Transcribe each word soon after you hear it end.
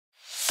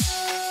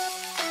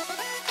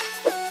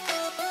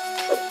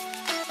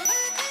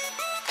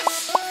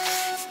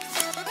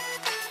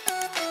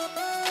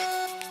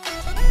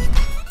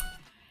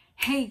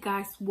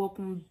guys,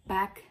 welcome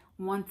back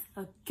once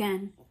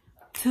again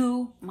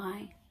to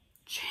my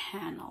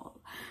channel.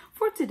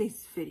 For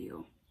today's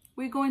video,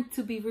 we're going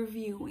to be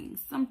reviewing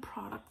some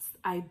products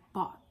I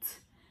bought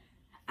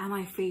at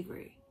my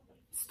favorite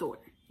store.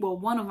 Well,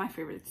 one of my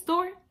favorite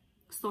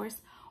stores,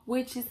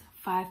 which is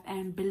Five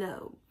and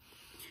Below.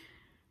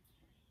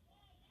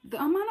 The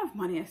amount of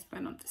money I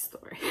spent on this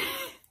store,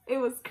 it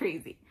was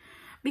crazy,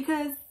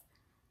 because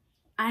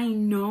I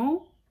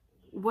know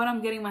what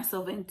I'm getting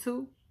myself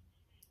into,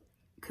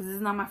 because this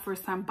is not my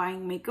first time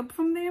buying makeup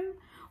from them,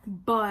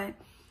 but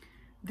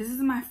this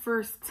is my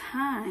first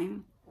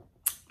time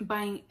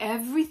buying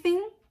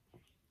everything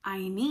I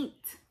need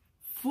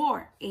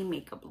for a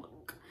makeup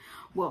look.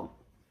 Well,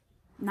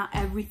 not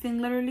everything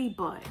literally,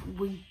 but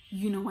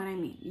you know what I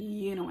mean.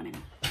 You know what I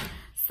mean.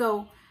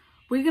 So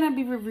we're gonna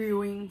be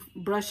reviewing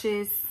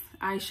brushes,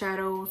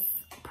 eyeshadows,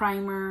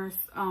 primers,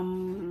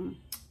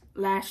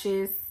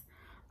 lashes,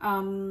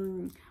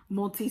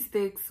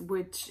 multi-sticks,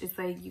 which is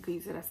like you can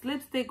use it as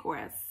lipstick or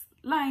as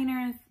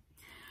liners,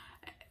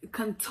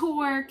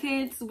 contour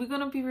kits. We're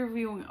gonna be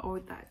reviewing all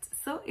that.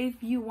 So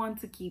if you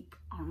want to keep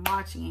on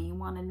watching and you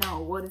want to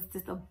know what is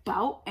this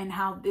about and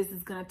how this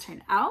is gonna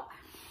turn out,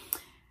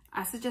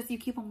 I suggest you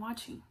keep on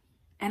watching.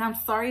 And I'm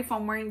sorry if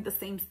I'm wearing the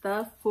same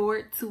stuff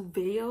for 2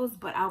 videos,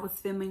 but I was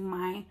filming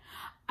my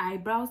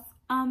eyebrows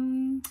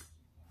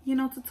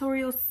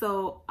tutorial,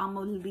 so I'm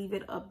gonna leave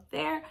it up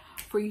there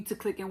for you to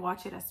click and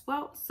watch it as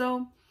well.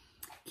 So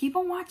keep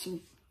on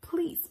watching,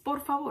 please, por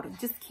favor,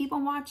 just keep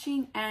on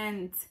watching.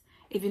 And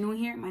if you're new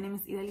here, my name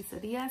is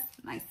Idalixa.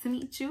 Nice to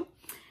meet you,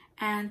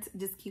 and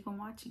just keep on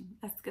watching.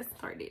 Let's get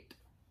started.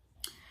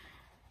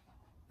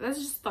 Let's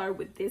just start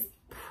with this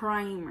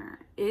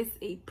primer. It's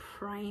a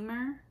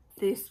primer,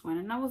 this one,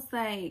 and I was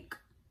like,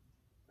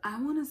 I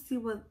want to see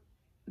what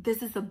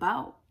this is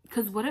about,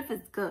 because what if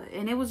it's good?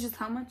 And it was just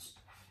how much?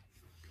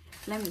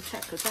 Let me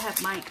check, because I have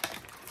my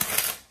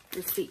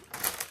receipt.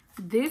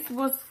 This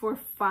was for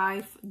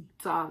 $5.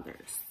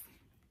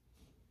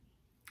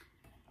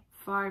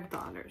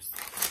 $5.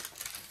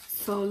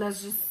 So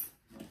let's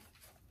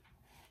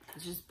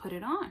just put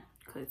it on,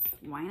 because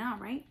why not,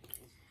 right?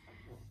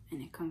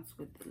 And it comes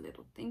with the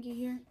little thingy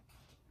here.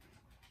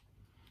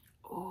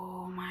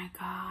 Oh my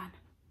god,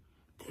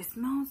 this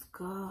smells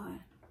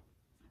good.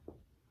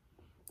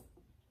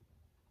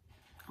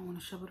 I want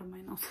to shove it on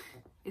my nose.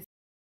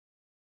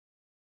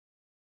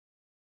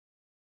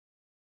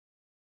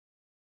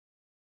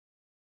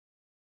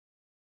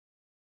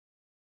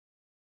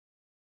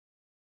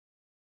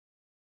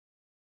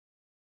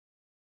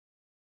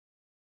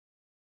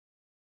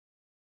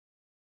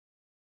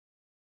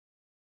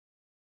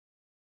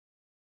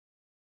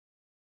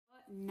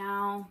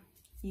 Now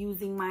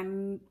using my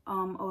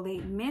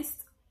Olay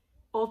Mist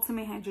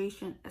Ultimate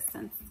Hydration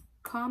Essence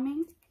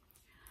Calming.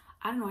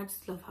 I don't know, I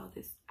just love how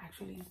this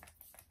actually,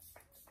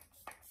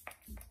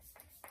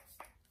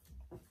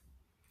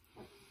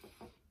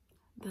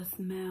 the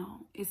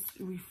smell is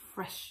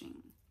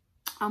refreshing.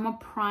 I'm gonna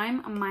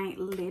prime my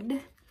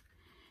lid.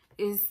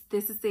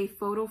 This is a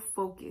Photo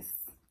Focus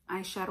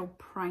eyeshadow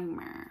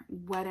primer,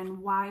 Wet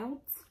n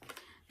Wild.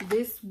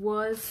 This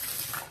was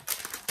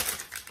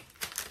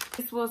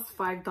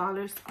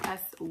 $5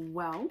 as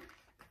well.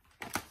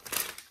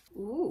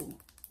 Ooh,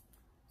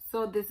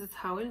 so this is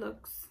how it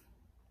looks.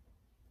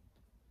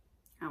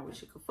 I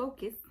wish it could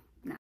focus.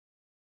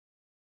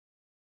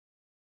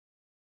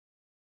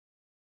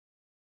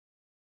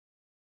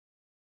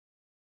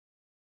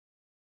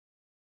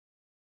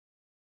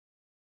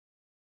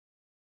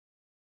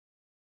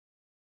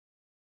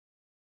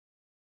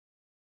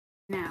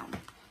 Now,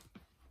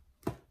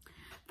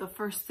 the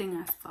first thing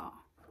I saw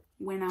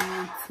when I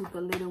went to the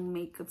little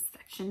makeup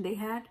section they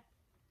had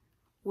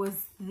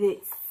was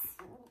this.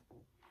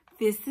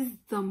 This is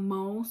the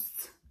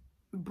most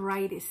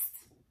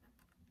brightest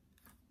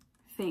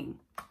thing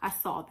I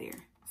saw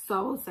there. So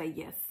I was like,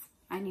 yes,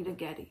 I need to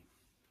get it.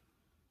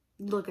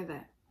 Look at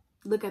that.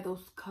 Look at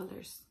those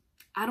colors.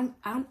 I don't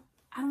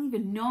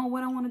even know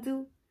what I want to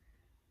do,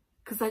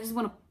 because I just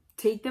want to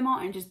take them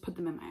out and just put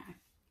them in my eye.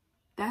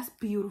 That's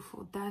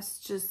beautiful. That's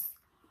just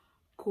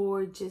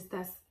gorgeous.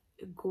 That's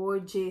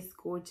gorgeous,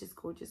 gorgeous,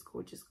 gorgeous,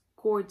 gorgeous,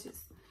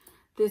 gorgeous.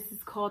 This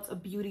is called a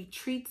Beauty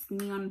Treats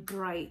Neon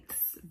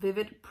Brights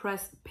Vivid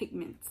Pressed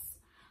Pigments.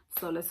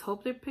 So let's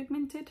hope they're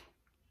pigmented.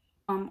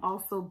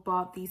 Also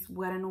bought these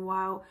Wet n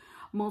Wild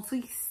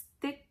multi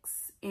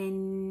sticks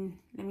in,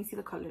 let me see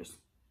the colors.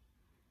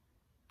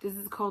 This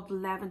is called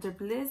Lavender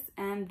Bliss,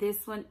 and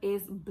this one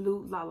is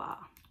Blue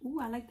Lala. Ooh,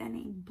 I like that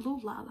name, Blue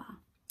Lala.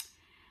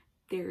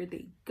 There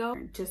they go,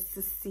 just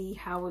to see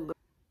how it looks.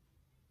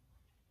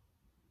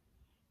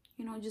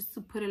 You know, just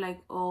to put it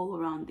like all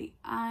around the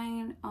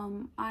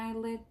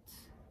eyelid.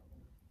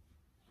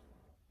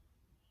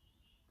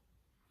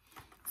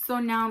 So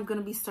now I'm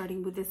gonna be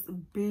starting with this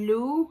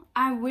blue.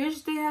 I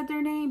wish they had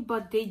their name,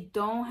 but they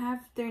don't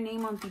have their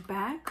name on the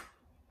back.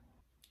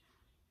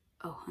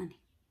 Oh honey.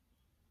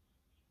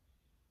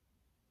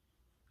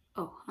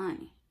 Oh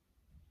honey.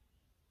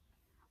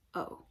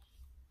 Oh.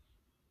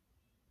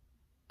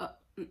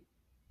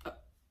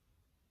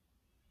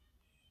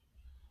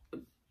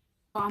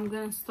 So I'm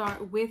gonna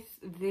start with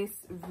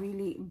this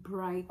really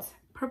bright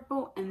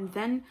purple, and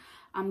then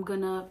I'm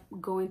gonna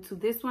go into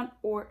this one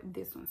or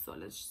this one. So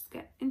let's just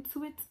get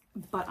into it,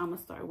 but I'm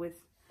gonna start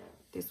with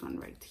this one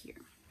right here.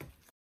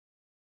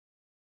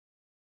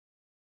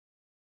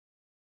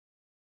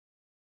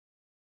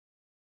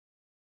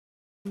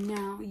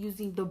 Now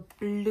using the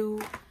blue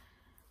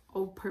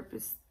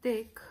all-purpose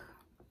stick,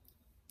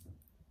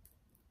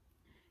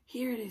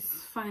 here it is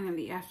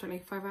finally, after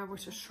like 5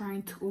 hours of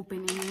trying to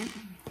open it.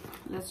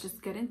 Let's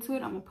just get into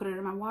it. I'm gonna put it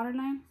in my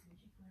waterline.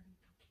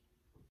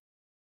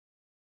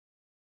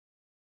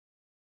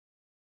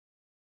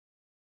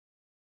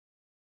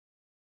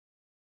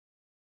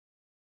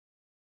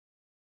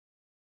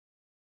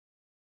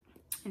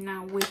 And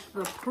now with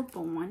the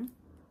purple one,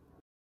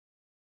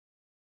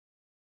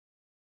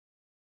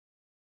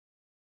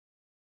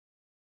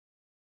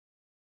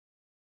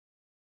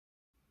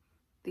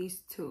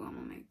 these two I'm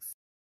gonna mix.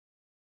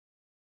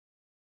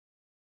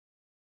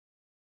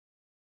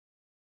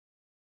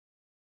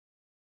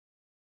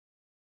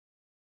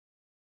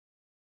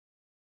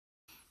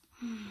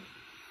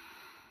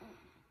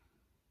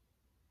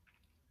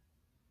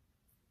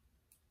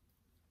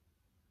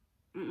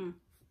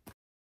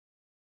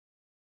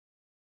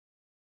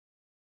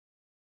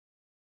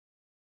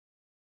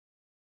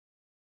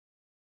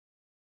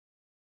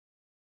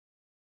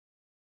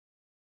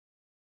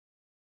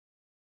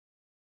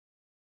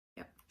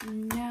 Yep.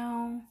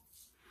 Now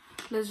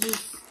let's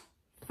just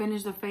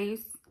finish the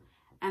face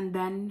and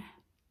then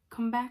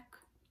come back.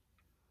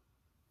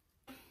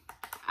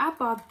 I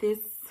bought this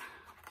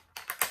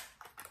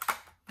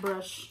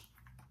brush,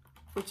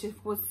 which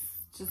was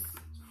just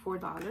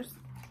 $4,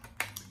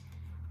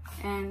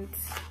 and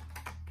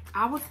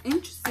I was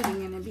interested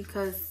in it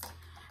because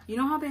you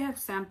know how they have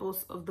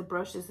samples of the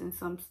brushes in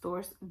some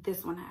stores?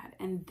 This one had,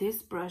 and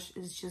this brush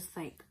is just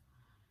like,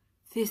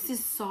 this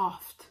is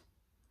soft.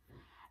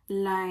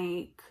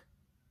 Like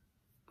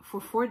for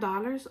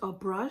 $4 a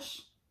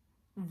brush,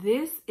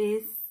 this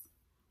is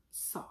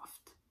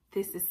soft.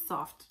 This is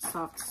soft,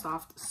 soft,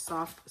 soft,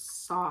 soft,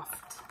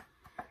 soft.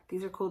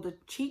 These are called the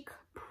Cheek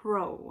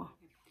Pro.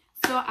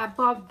 So I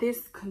bought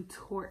this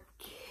contour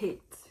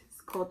kit.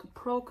 It's called the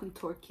Pro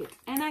Contour Kit,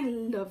 and I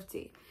loved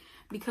it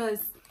because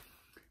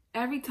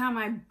every time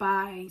I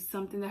buy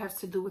something that has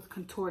to do with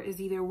contour, is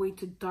either way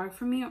too dark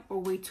for me or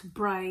way too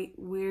bright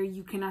where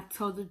you cannot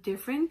tell the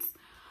difference.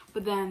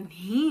 But then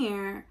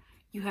here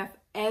you have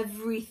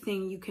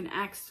everything you can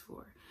ask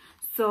for.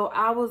 So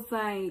I was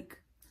like,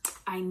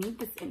 I need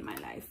this in my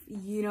life,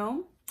 you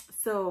know?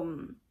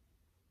 So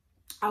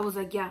I was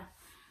like, yeah,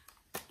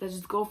 let's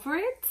just go for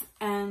it.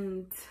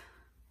 And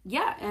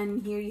yeah,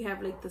 and here you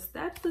have like the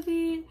steps of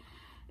it.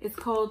 It's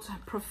called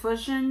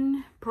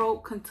Profusion Pro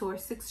Contour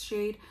 6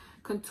 Shade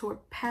Contour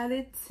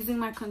Palette. Using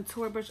my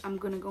contour brush, I'm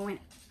gonna go in,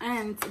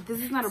 and this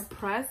is not a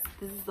press,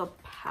 this is a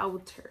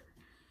powder.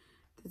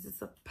 This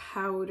is a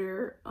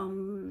powder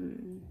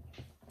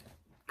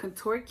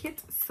contour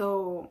kit,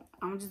 so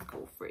I'm just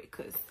go for it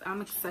because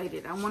I'm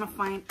excited. I want to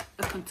find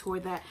a contour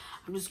that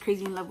I'm just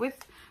crazy in love with,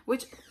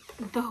 which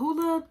the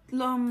Hoola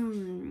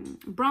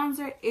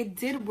bronzer, it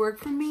did work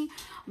for me,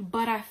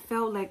 but I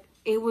felt like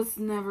it was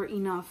never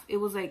enough. It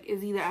was like,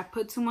 it's either I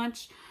put too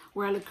much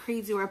where I look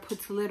crazy, or I put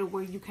too little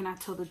where you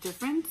cannot tell the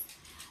difference.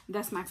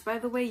 That's Max, by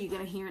the way. You're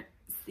gonna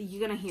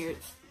hear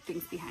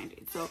things behind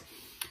it. So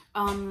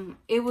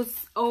it was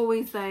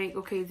always like,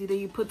 okay, it's either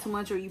you put too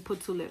much or you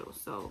put too little.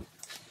 So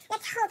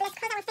let's hope, let's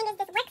cross our fingers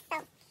this works. So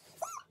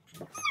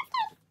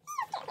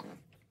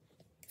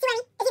see what I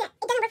mean? It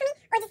doesn't work for me,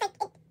 or just like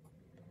it.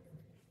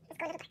 Let's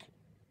go a little back.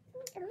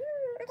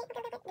 Ooh, okay, this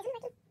one's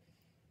working.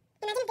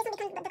 Imagine if this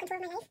one becomes the contour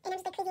of my life, and I'm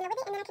just like crazy in love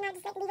with it, and then I cannot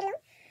just like leave it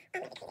alone. I'm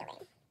gonna be crazy over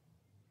it.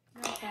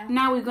 Okay.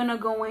 Now we're gonna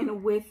go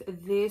in with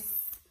this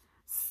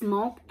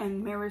Smoke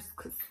and Mirrors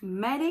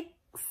Cosmetics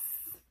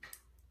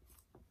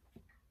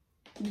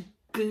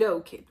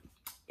Glow Kit,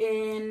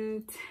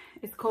 and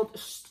it's called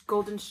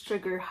Golden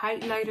Sugar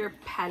Highlighter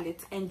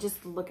Palette. And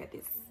just look at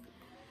this.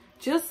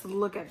 Just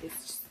look at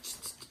this.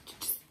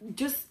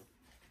 Just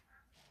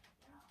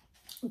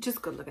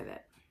go look at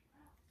that.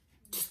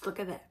 Just look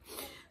at that.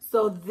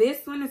 So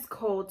this one is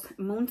called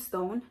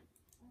Moonstone,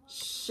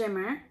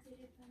 Shimmer,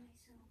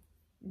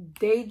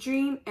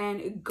 Daydream,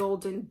 and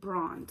Golden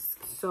Bronze.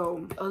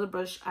 So other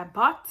brush I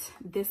bought,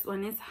 this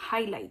one is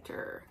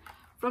highlighter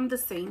from the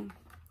same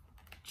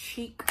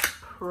Cheek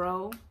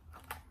Pro.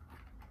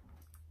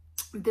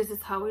 This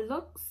is how it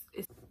looks.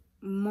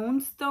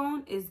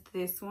 Moonstone is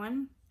this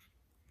one.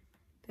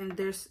 Then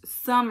there's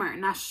Summer,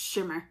 not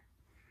Shimmer.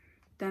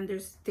 Then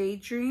there's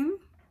Daydream.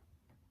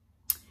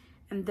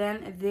 And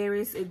then there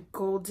is a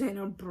Golden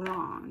or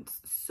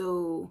Bronze.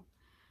 So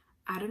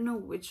I don't know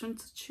which one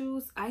to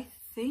choose. I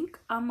think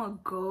I'm gonna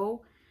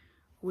go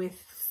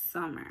with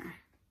Summer.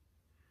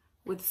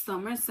 With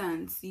Summer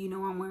Sense, you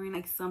know, I'm wearing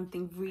like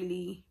something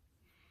really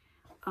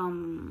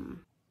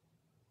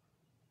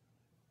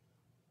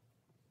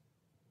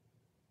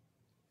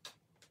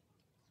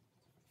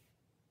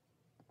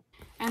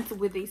and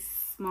with a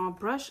small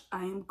brush,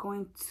 I am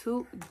going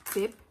to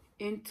dip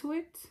into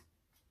it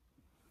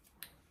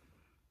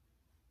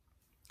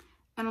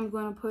And I'm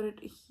gonna put it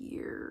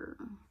here.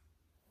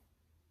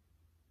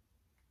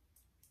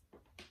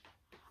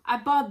 I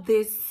bought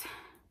this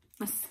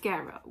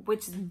mascara,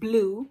 which is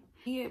blue.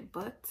 Yeah,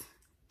 but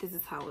this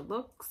is how it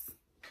looks.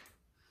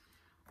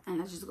 And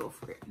let's just go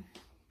for it.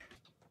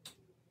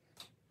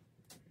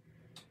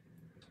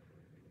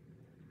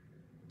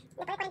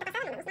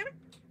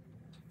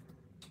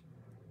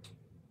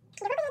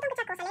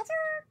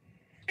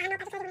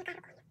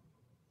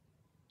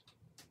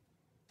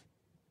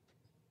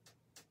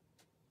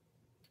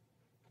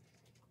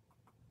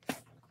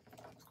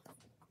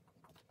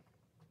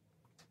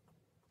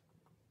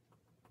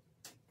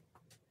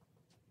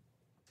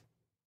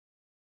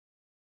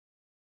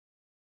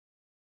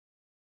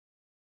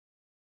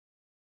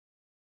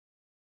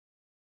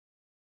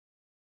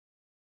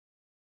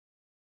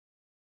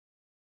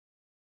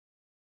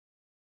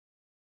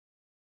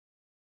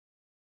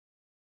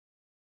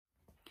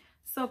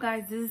 So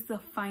guys, this is the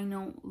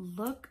final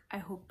look. I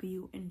hope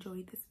you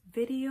enjoyed this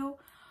video.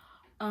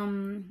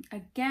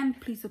 Again,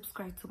 please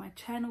subscribe to my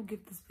channel,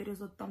 give this video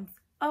a thumbs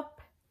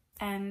up,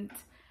 and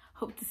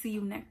hope to see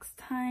you next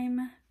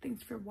time.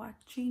 Thanks for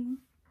watching.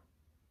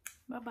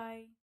 Bye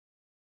bye.